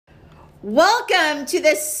Welcome to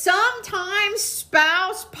the Sometimes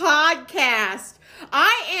Spouse podcast.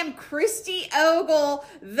 I am Christy Ogle,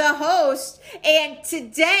 the host, and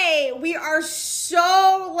today we are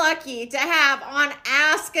so lucky to have on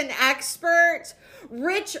Ask an Expert,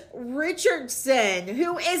 Richardson,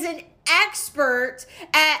 who is an expert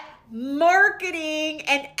at marketing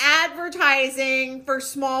and advertising for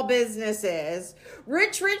small businesses.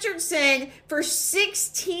 Richardson, for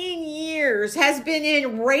 16 years, has been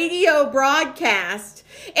in radio broadcast,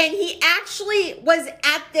 and he actually was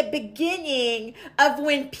at the beginning of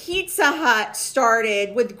when Pizza Hut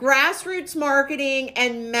started with grassroots marketing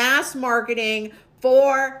and mass marketing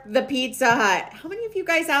for the Pizza Hut. How many of you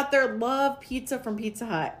guys out there love pizza from Pizza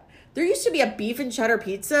Hut? There used to be a beef and cheddar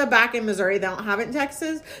pizza back in Missouri. They don't have it in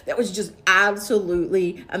Texas. That was just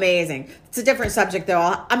absolutely amazing. It's a different subject,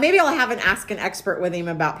 though. Maybe I'll have an Ask an Expert with him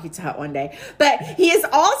about Pizza Hut one day. But he is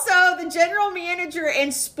also the general manager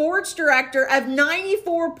and sports director of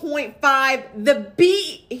 94.5 The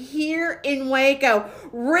Beat here in Waco.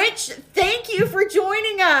 Rich, thank you for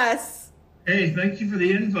joining us. Hey, thank you for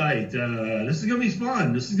the invite. This is going to be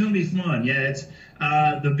fun. Yeah, it's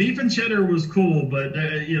the beef and cheddar was cool, but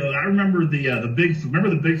I remember the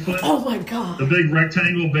Bigfoot? Oh my God. The big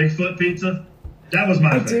rectangle Bigfoot pizza? That was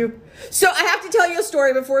my favorite. I do. So I have to tell you a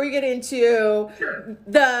story before we get into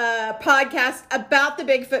the podcast about the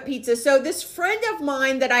Bigfoot pizza. So this friend of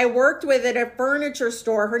mine that I worked with at a furniture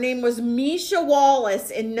store, her name was Misha Wallace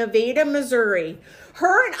in Nevada, Missouri.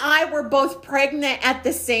 Her and I were both pregnant at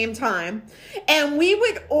the same time. And we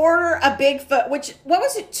would order a Bigfoot, which, what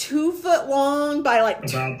was it, 2 foot long by like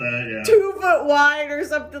about that, yeah. 2 foot wide or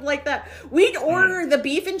something like that. We'd order the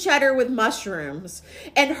beef and cheddar with mushrooms.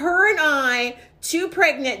 And her and I, 2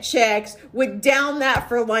 pregnant chicks, would down that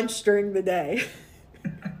for lunch during the day.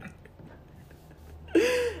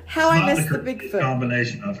 How I miss the Bigfoot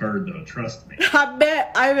combination I've heard, though. Trust me. I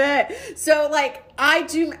bet. So,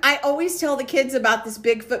 I always tell the kids about this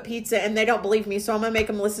Bigfoot pizza, and they don't believe me. So I'm gonna make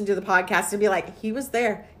them listen to the podcast and be like, "He was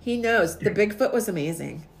there. He knows. The Bigfoot was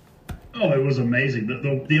amazing." Oh, it was amazing.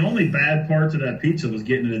 The only bad part to that pizza was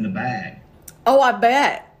getting it in the bag. Oh, I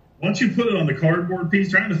bet. Once you put it on the cardboard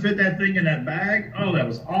piece, trying to fit that thing in that bag, oh, that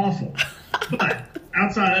was awful. But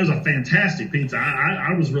outside, it was a fantastic pizza.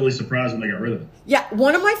 I was really surprised when they got rid of it. Yeah,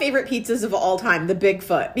 one of my favorite pizzas of all time, the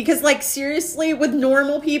Bigfoot. Because, seriously, with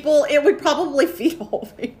normal people, it would probably feed a whole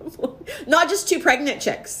family. Not just 2 pregnant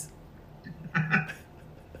chicks.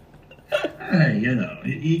 Hey, you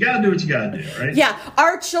got to do what you got to do, right? Yeah,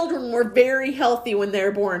 our children were very healthy when they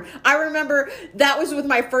were born. I remember that was with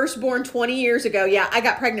my firstborn 20 years ago. Yeah, I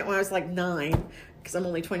got pregnant when I was 9. Because I'm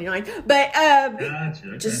only 29. But Gotcha,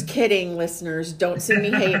 okay. Just kidding, listeners. Don't send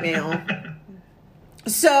me hate mail.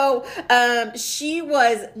 So she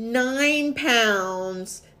was 9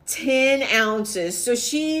 pounds, 10 ounces. So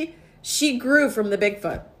she grew from the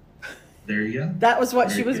Bigfoot. There you go. That was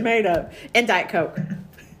what she was made of. And Diet Coke.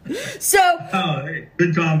 So, hey,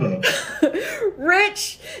 good combo.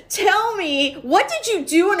 Rich, tell me, what did you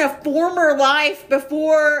do in a former life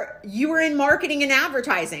before you were in marketing and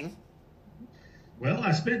advertising? Well,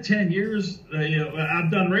 I spent 10 years,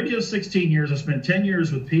 I've done radio 16 years. I spent 10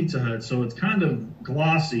 years with Pizza Hut, so it's kind of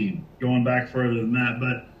glossy going back further than that.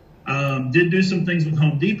 But did do some things with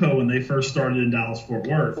Home Depot when they first started in Dallas-Fort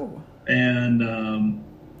Worth. Ooh. And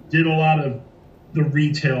did a lot of the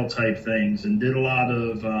retail type things and did a lot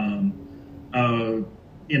of,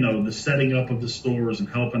 the setting up of the stores and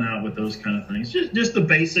helping out with those kind of things. Just the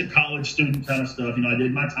basic college student kind of stuff. I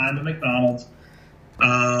did my time at McDonald's.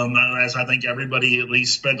 As I think everybody at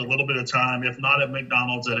least spent a little bit of time, if not at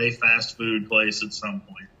McDonald's, at a fast food place at some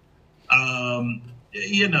point. And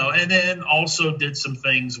then also did some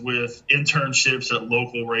things with internships at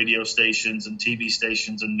local radio stations and TV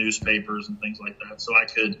stations and newspapers and things like that. So I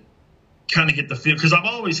could kind of get the feel, because I've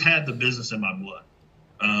always had the business in my blood.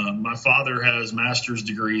 My father has master's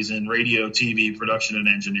degrees in radio, TV, production, and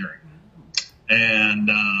engineering. And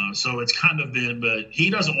so it's kind of been, but he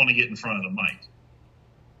doesn't want to get in front of the mic.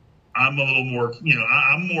 I'm a little more,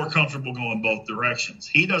 I'm more comfortable going both directions.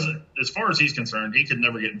 He doesn't, as far as he's concerned, he could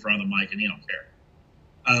never get in front of the mic and he don't care.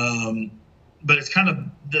 But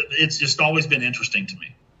it's just always been interesting to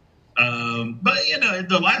me. But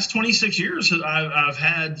the last 26 years, I've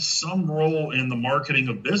had some role in the marketing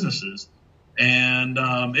of businesses, and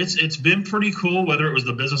it's been pretty cool, whether it was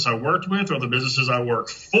the business I worked with or the businesses I work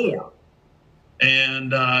for.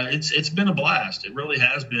 And it's been a blast. It really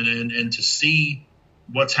has been. And to see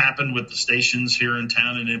what's happened with the stations here in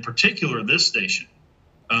town, and in particular this station,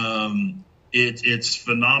 it's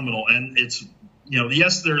phenomenal. And it's,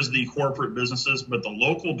 yes, there's the corporate businesses, but the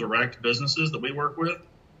local direct businesses that we work with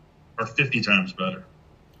are 50 times better.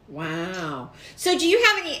 Wow. So do you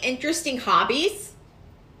have any interesting hobbies?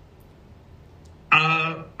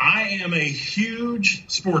 I am a huge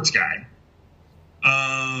sports guy.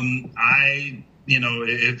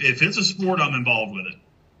 If it's a sport, I'm involved with it.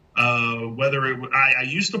 I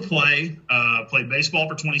used to play baseball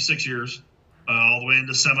for 26 years, all the way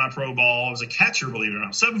into semi-pro ball. I was a catcher, believe it or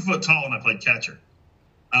not. 7 foot tall, and I played catcher.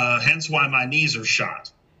 Hence why my knees are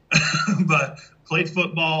shot. But played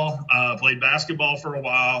football, played basketball for a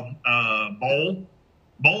while.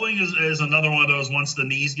 Bowling is another one of those. Once the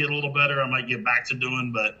knees get a little better, I might get back to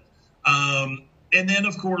doing. But and then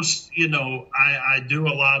of course, I do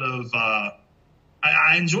a lot of.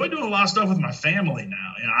 I enjoy doing a lot of stuff with my family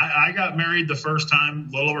now. I got married the first time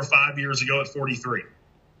a little over 5 years ago at 43.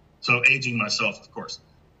 So aging myself, of course.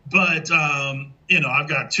 But, I've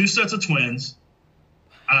got 2 sets of twins.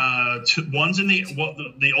 One's in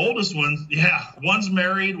the oldest one. Yeah, one's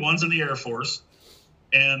married, one's in the Air Force.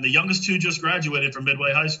 And the youngest 2 just graduated from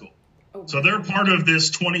Midway High School. Oh, so they're part of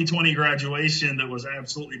this 2020 graduation that was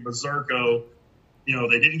absolutely berserko.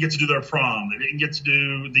 They didn't get to do their prom. They didn't get to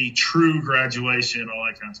do the true graduation, all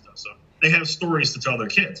that kind of stuff. So they have stories to tell their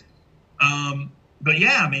kids. But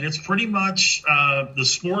yeah, it's pretty much the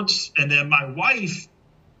sports. And then my wife,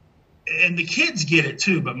 and the kids get it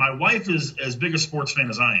too, but my wife is as big a sports fan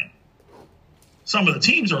as I am. Some of the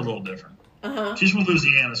teams are a little different. Uh-huh. She's from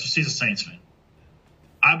Louisiana, so she's a Saints fan.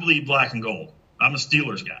 I bleed black and gold. I'm a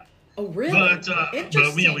Steelers guy. Oh, really?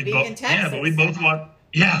 Interesting.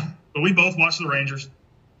 But we both watch the Rangers.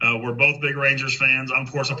 We're both big Rangers fans. I'm,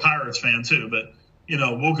 of course, a Pirates fan, too. But,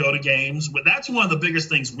 we'll go to games. But that's one of the biggest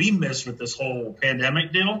things we miss with this whole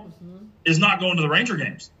pandemic deal is not going to the Ranger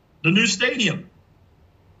games. The new stadium,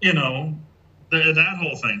 that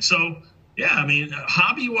whole thing. So, yeah,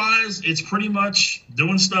 hobby-wise, it's pretty much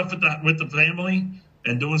doing stuff with the family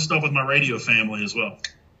and doing stuff with my radio family as well.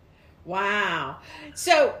 Wow.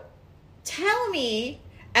 So tell me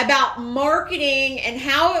about marketing and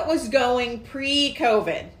how it was going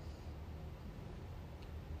pre-COVID.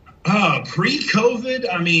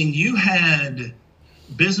 Pre-COVID, you had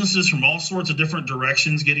businesses from all sorts of different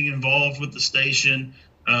directions getting involved with the station,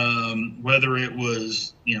 whether it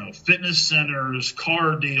was, fitness centers,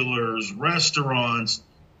 car dealers, restaurants.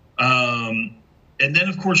 And then,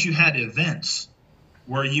 of course, you had events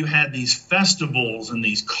where you had these festivals and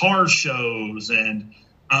these car shows and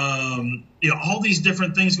all these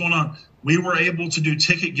different things going on. We were able to do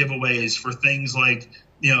ticket giveaways for things like,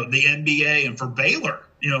 the NBA and for Baylor,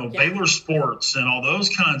 Baylor sports and all those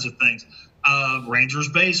kinds of things. Rangers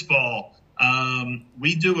baseball.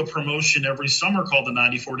 We do a promotion every summer called the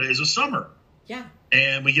 94 Days of Summer. Yeah.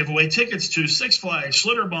 And we give away tickets to Six Flags,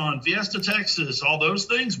 Schlitterbahn, Fiesta, Texas, all those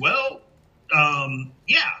things. Well,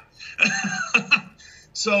 yeah.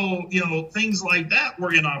 So, things like that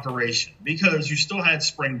were in operation because you still had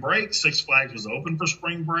spring break. Six Flags was open for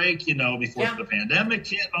spring break, before the pandemic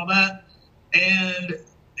hit and all that. And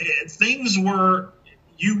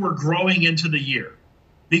you were growing into the year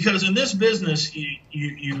because in this business,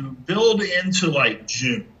 you build into like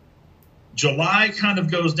June. July kind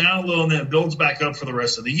of goes down a little and then it builds back up for the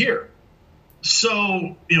rest of the year.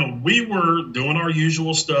 So, we were doing our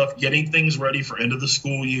usual stuff, getting things ready for end of the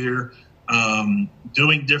school year.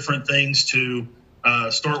 Doing different things to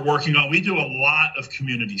start working on. We do a lot of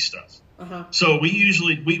community stuff. Uh-huh. So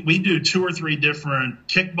we do 2 or 3 different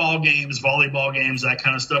kickball games, volleyball games, that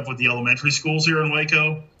kind of stuff with the elementary schools here in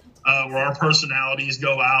Waco, where our personalities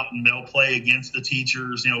go out and they'll play against the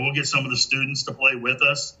teachers. We'll get some of the students to play with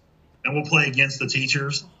us and we'll play against the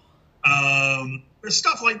teachers.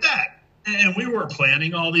 Stuff like that. And we were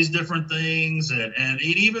planning all these different things and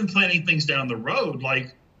even planning things down the road,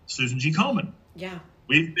 like Susan G. Komen. Yeah.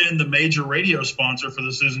 We've been the major radio sponsor for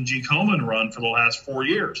the Susan G. Komen run for the last 4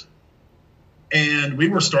 years. And we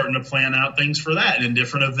were starting to plan out things for that and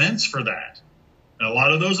different events for that. And a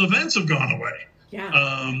lot of those events have gone away.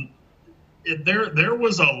 Yeah. There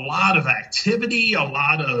was a lot of activity, a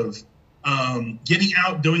lot of getting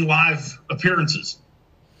out, doing live appearances.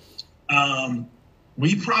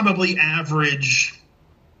 We probably average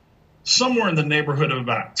somewhere in the neighborhood of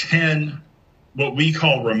about 10 what we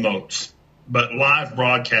call remotes, but live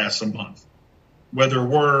broadcasts a month, whether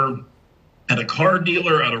we're at a car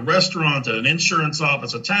dealer, at a restaurant, at an insurance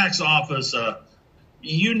office, a tax office,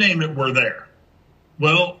 you name it, we're there.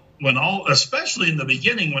 Well, especially in the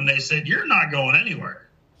beginning when they said, you're not going anywhere.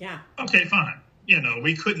 Yeah. Okay, fine.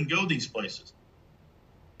 We couldn't go these places.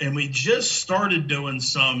 And we just started doing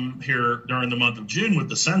some here during the month of June with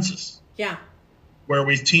the census. Yeah. Where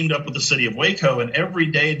we've teamed up with the city of Waco, and every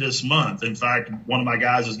day this month, in fact, one of my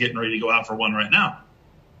guys is getting ready to go out for one right now.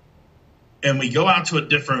 and we go out to a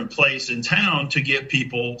different place in town to get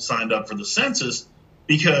people signed up for the census,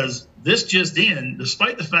 because this just in,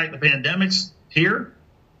 despite the fact the pandemic's here,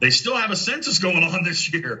 they still have a census going on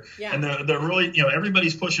this year. Yeah. And they're really,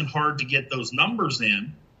 everybody's pushing hard to get those numbers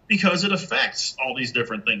in because it affects all these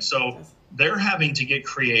different things. So they're having to get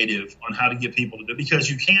creative on how to get people to do it, because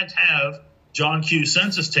you can't have John Q.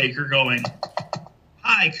 census taker going,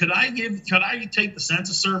 "Hi, could I take the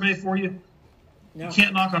census survey for you?" No. You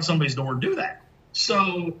can't knock on somebody's door and do that.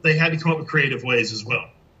 So they had to come up with creative ways as well.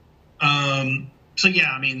 So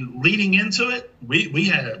yeah, I mean, leading into it, we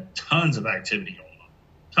had tons of activity going on,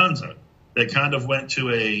 tons of it, that kind of went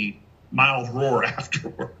to a mild roar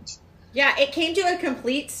afterwards. Yeah, it came to a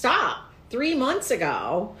complete stop 3 months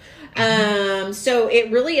ago. So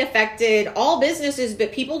it really affected all businesses,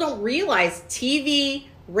 but people don't realize TV,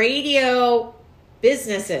 radio,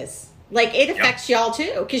 businesses. Like, it affects y'all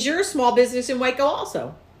too, because you're a small business in Waco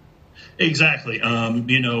also. Exactly.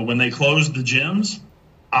 When they closed the gyms,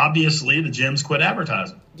 obviously the gyms quit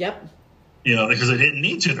advertising. Yep. Because they didn't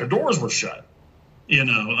need to. Their doors were shut.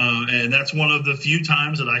 And that's one of the few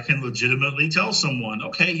times that I can legitimately tell someone,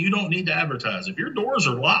 okay, you don't need to advertise. If your doors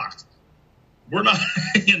are locked, we're not,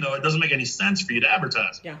 it doesn't make any sense for you to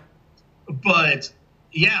advertise. Yeah. But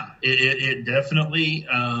yeah, it definitely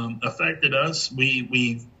affected us.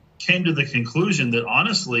 We came to the conclusion that,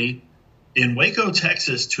 honestly, in Waco,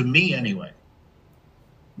 Texas, to me anyway,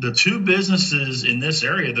 the two businesses in this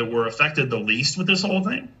area that were affected the least with this whole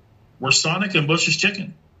thing were Sonic and Bush's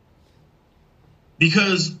Chicken.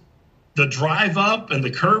 Because the drive up and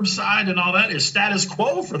the curbside and all that is status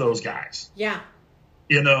quo for those guys. Yeah.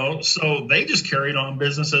 So they just carried on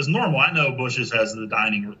business as normal. I know Bush's has the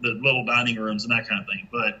little dining rooms and that kind of thing,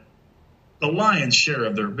 but the lion's share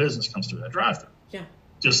of their business comes through that drive-thru. Yeah.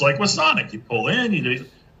 Just like with Sonic, you pull in, you do.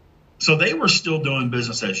 So they were still doing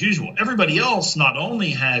business as usual. Everybody else not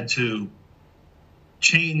only had to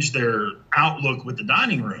change their outlook with the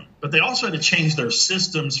dining room, but they also had to change their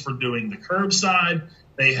systems for doing the curbside.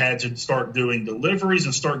 They had to start doing deliveries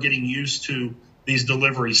and start getting used to these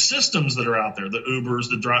delivery systems that are out there, the Ubers,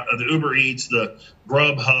 the Uber Eats, the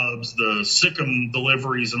Grubhubs, the Sikkim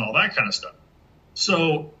deliveries, and all that kind of stuff.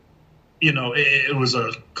 So, it was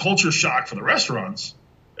a culture shock for the restaurants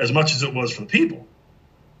as much as it was for the people.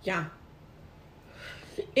 Yeah.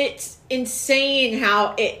 It's insane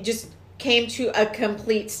how it just came to a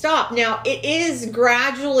complete stop. Now, it is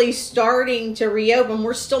gradually starting to reopen.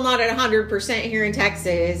 We're still not at 100% here in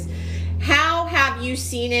Texas. How have you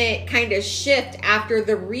seen it kind of shift after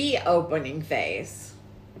the reopening phase?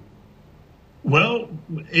 Well,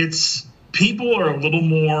 people are a little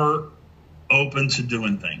more open to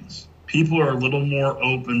doing things. People are a little more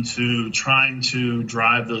open to trying to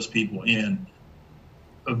drive those people in.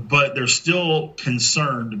 But they're still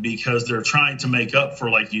concerned because they're trying to make up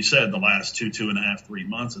for, like you said, the last 2.5, 3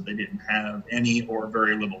 months that they didn't have any or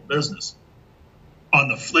very little business. On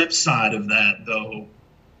the flip side of that, though,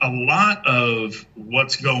 a lot of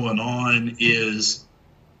what's going on is,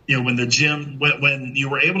 when you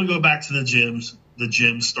were able to go back to the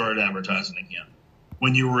gyms started advertising again.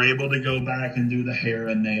 When you were able to go back and do the hair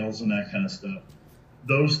and nails and that kind of stuff,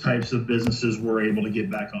 those types of businesses were able to get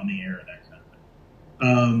back on the air and that.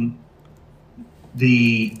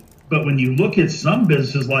 But when you look at some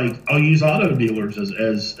businesses, like I'll use auto dealers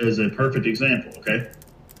as a perfect example. Okay.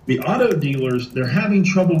 The auto dealers, they're having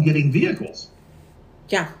trouble getting vehicles.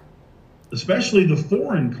 Yeah. Especially the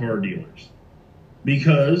foreign car dealers,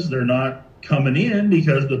 because they're not coming in,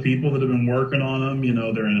 because the people that have been working on them,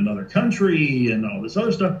 they're in another country and all this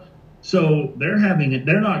other stuff. So they're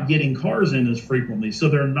not getting cars in as frequently. So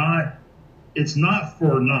it's not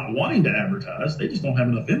for not wanting to advertise. They just don't have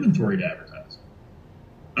enough inventory to advertise.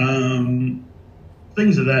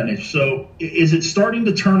 Things of that nature. So is it starting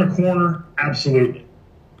to turn a corner? Absolutely.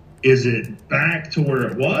 Is it back to where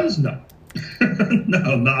it was? No.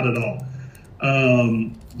 No, not at all.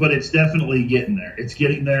 But it's definitely getting there. It's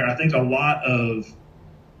getting there. I think a lot of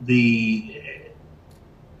it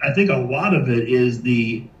is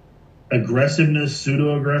the aggressiveness,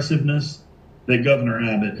 pseudo-aggressiveness that Governor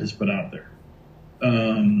Abbott has put out there.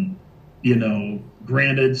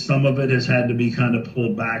 Granted, some of it has had to be kind of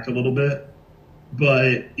pulled back a little bit,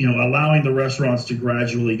 but, allowing the restaurants to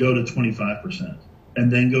gradually go to 25% and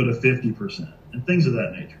then go to 50% and things of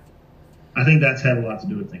that nature. I think that's had a lot to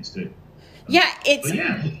do with things too. Yeah. It's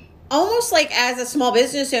almost like, as a small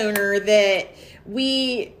business owner, that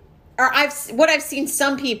we what I've seen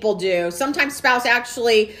some people do. Sometimes Spouse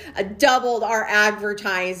actually doubled our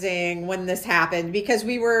advertising when this happened because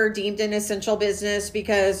we were deemed an essential business,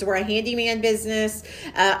 because we're a handyman business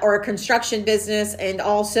or a construction business, and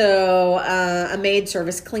also a maid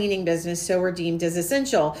service cleaning business. So we're deemed as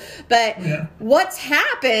essential. But what's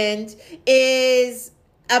happened is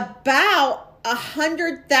about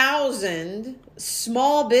 100,000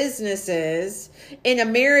 small businesses in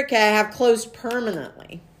America have closed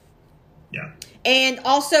permanently. Yeah. And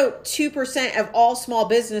also 2% of all small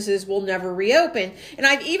businesses will never reopen. And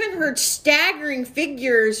I've even heard staggering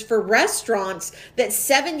figures for restaurants that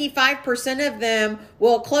 75% of them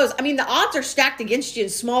will close. I mean, the odds are stacked against you in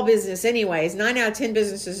small business anyways. 9 out of 10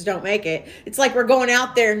 businesses don't make it. It's like we're going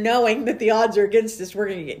out there knowing that the odds are against us. We're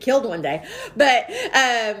going to get killed one day. But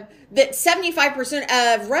that 75%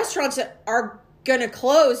 of restaurants are going to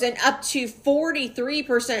close, and up to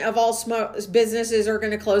 43% of all small businesses are going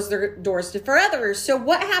to close their doors for others. So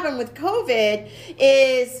what happened with COVID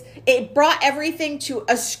is it brought everything to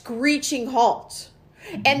a screeching halt.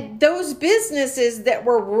 And those businesses that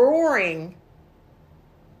were roaring,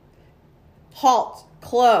 halt,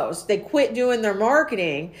 closed. They quit doing their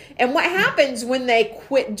marketing. And what happens when they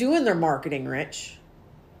quit doing their marketing, Rich?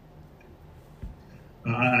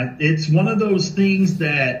 It's one of those things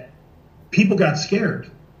that people got scared.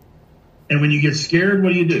 And when you get scared,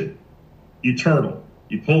 what do? You turtle.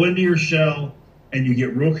 You pull into your shell and you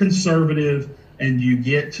get real conservative, and you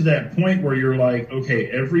get to that point where you're like, okay,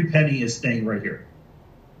 every penny is staying right here.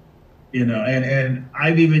 You know, and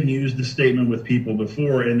I've even used the statement with people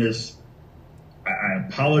before in this. I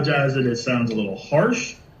apologize that it sounds a little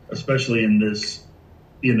harsh, especially in this,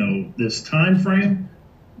 this time frame,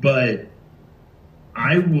 but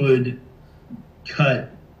I would cut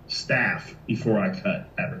staff before I cut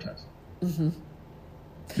advertising. Mm-hmm.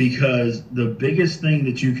 Because the biggest thing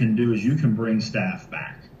that you can do is you can bring staff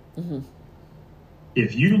back. Mm-hmm.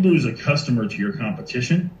 If you lose a customer to your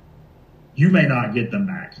competition, you may not get them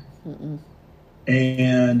back. Mm-mm.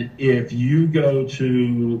 And if you go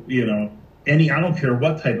to, I don't care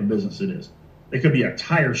what type of business it is. It could be a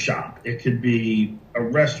tire shop. It could be a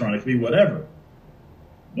restaurant. It could be whatever.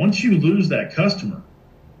 Once you lose that customer,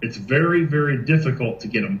 it's very, very difficult to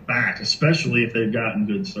get them back, especially if they've gotten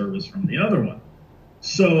good service from the other one.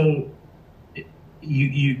 So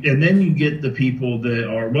and then you get the people that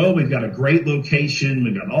are, well, we've got a great location.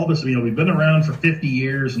 We've got all this, we've been around for 50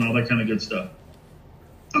 years and all that kind of good stuff.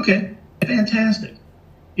 Okay, fantastic.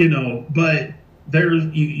 But there's,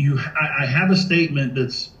 I have a statement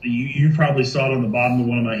that's, you probably saw it on the bottom of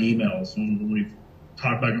one of my emails when we've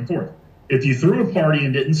talked back and forth. If you threw a party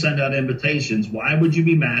and didn't send out invitations, why would you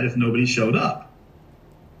be mad if nobody showed up?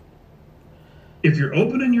 If you're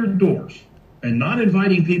opening your doors and not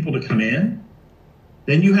inviting people to come in,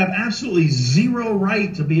 then you have absolutely zero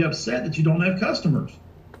right to be upset that you don't have customers.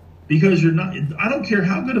 Because I don't care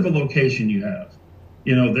how good of a location you have.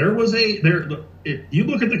 If you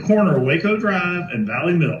look at the corner of Waco Drive and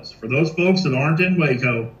Valley Mills, for those folks that aren't in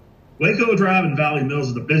Waco, Waco Drive and Valley Mills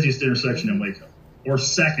is the busiest intersection in Waco. Or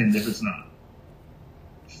second if it's not.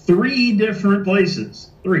 3 different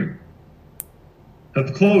places, 3,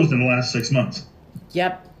 have closed in the last 6 months.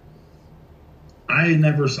 Yep. I don't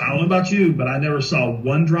know about you, but I never saw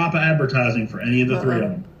one drop of advertising for any of the 3 of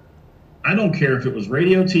them. I don't care if it was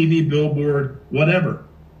radio, TV, billboard, whatever.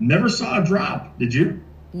 Never saw a drop. Did you?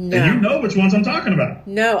 No. And you know which ones I'm talking about.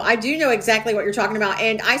 No, I do know exactly what you're talking about.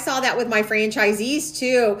 And I saw that with my franchisees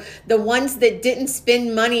too. The ones that didn't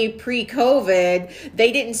spend money pre-COVID,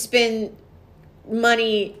 they didn't spend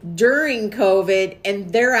money during COVID, and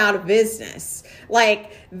they're out of business.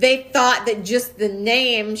 Like, they thought that just the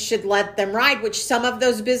name should let them ride, which some of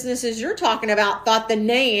those businesses you're talking about thought the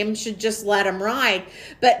name should just let them ride.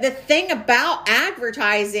 But the thing about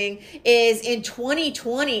advertising is in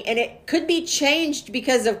 2020, and it could be changed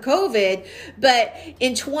because of COVID, but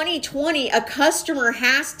in 2020, a customer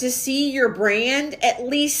has to see your brand at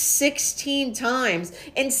least 16 times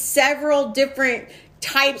in several different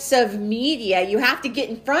types of media. You have to get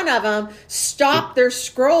in front of them, stop their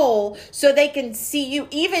scroll so they can see you,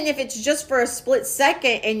 even if it's just for a split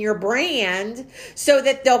second, in your brand, so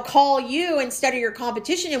that they'll call you instead of your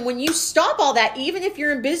competition. And when you stop all that, even if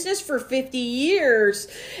you're in business for 50 years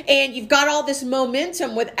and you've got all this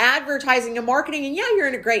momentum with advertising and marketing, and you're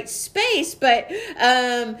in a great space, but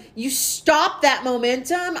you stop that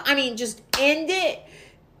momentum, just end it.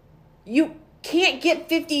 You can't get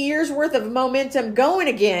 50 years worth of momentum going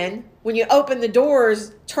again when you open the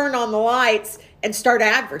doors, turn on the lights, and start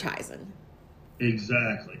advertising.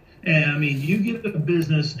 Exactly. And you get a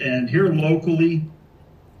business, and here locally,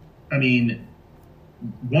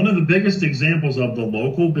 one of the biggest examples of the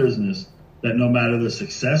local business that no matter the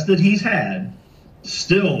success that he's had,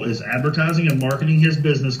 still is advertising and marketing his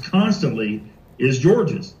business constantly is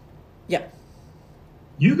George's. Yep.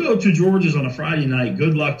 You go to George's on a Friday night,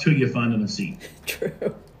 good luck to you finding a seat. True.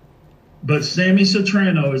 But Sammy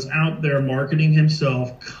Sotrano is out there marketing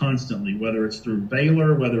himself constantly, whether it's through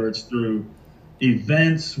Baylor, whether it's through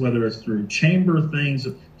events, whether it's through chamber things.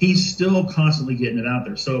 He's still constantly getting it out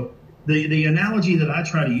there. So the analogy that I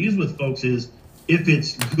try to use with folks is if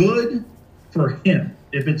it's good for him,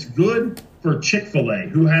 if it's good for Chick-fil-A,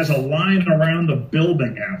 who has a line around the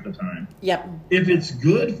building half the time, yep. If it's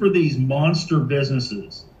good for these monster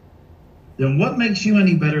businesses, then what makes you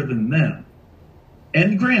any better than them?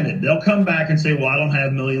 And granted, they'll come back and say, well, I don't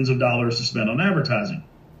have millions of dollars to spend on advertising.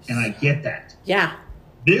 And I get that. Yeah.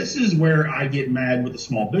 This is where I get mad with the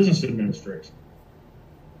Small Business Administration.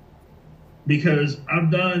 Because I've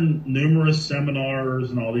done numerous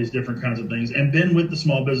seminars and all these different kinds of things and been with the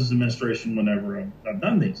Small Business Administration whenever I've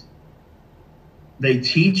done these. They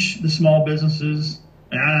teach the small businesses.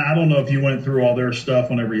 And I don't know if you went through all their stuff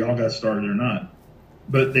whenever y'all got started or not.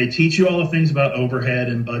 But they teach you all the things about overhead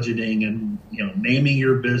and budgeting and, you know, naming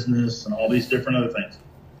your business and all these different other things.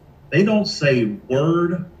 They don't say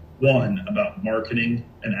word one about marketing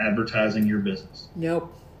and advertising your business.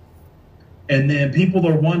 Nope. And then people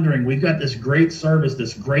are wondering, we've got this great service,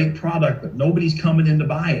 this great product, but nobody's coming in to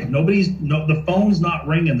buy it. The phone's not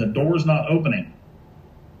ringing, the door's not opening.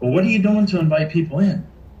 Well, what are you doing to invite people in?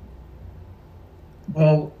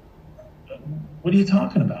 Well, what are you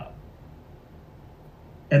talking about?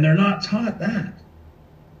 And they're not taught that.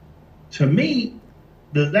 To me,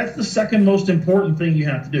 that's the second most important thing you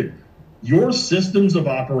have to do. Your systems of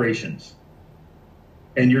operations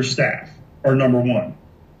and your staff are number one.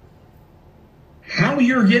 How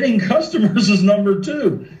you're getting customers is number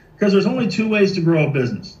two, because there's only two ways to grow a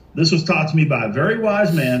business. This was taught to me by a very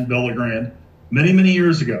wise man, Bill LeGrand, many, many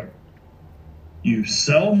years ago. You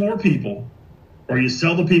sell more people, or you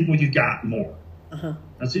sell the people you got more. Uh-huh.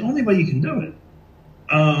 That's the only way you can do it.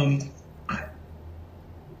 I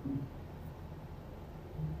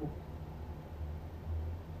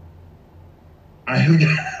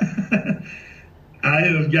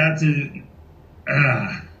have got to.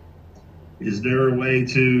 Is there a way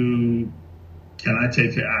to? Can I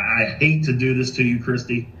take? I hate to do this to you,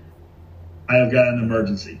 Christy. I have got an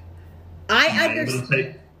emergency. I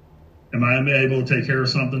understand. Am I able to take care of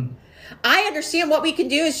something? I understand. What we can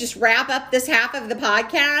do is just wrap up this half of the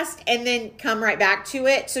podcast and then come right back to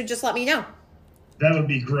it. So just let me know. That would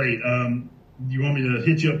be great. You want me to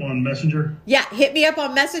hit you up on Messenger? Yeah, hit me up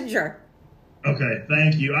on Messenger. Okay,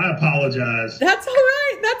 thank you. I apologize. That's all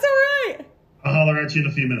right. That's all right. I'll holler at you in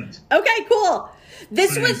a few minutes. Okay, cool.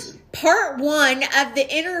 This Thanks. was part one of the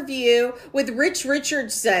interview with Rich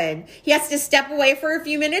Richardson. He has to step away for a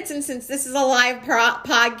few minutes, and since this is a live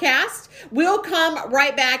podcast, we'll come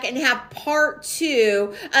right back and have part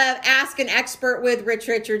two of Ask an Expert with Rich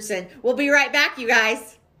Richardson. We'll be right back, you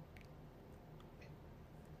guys.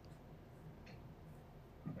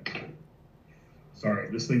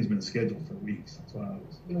 Sorry, this thing's been scheduled for weeks. That's why I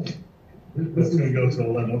was. It's going to go till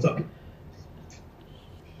 11. What's up?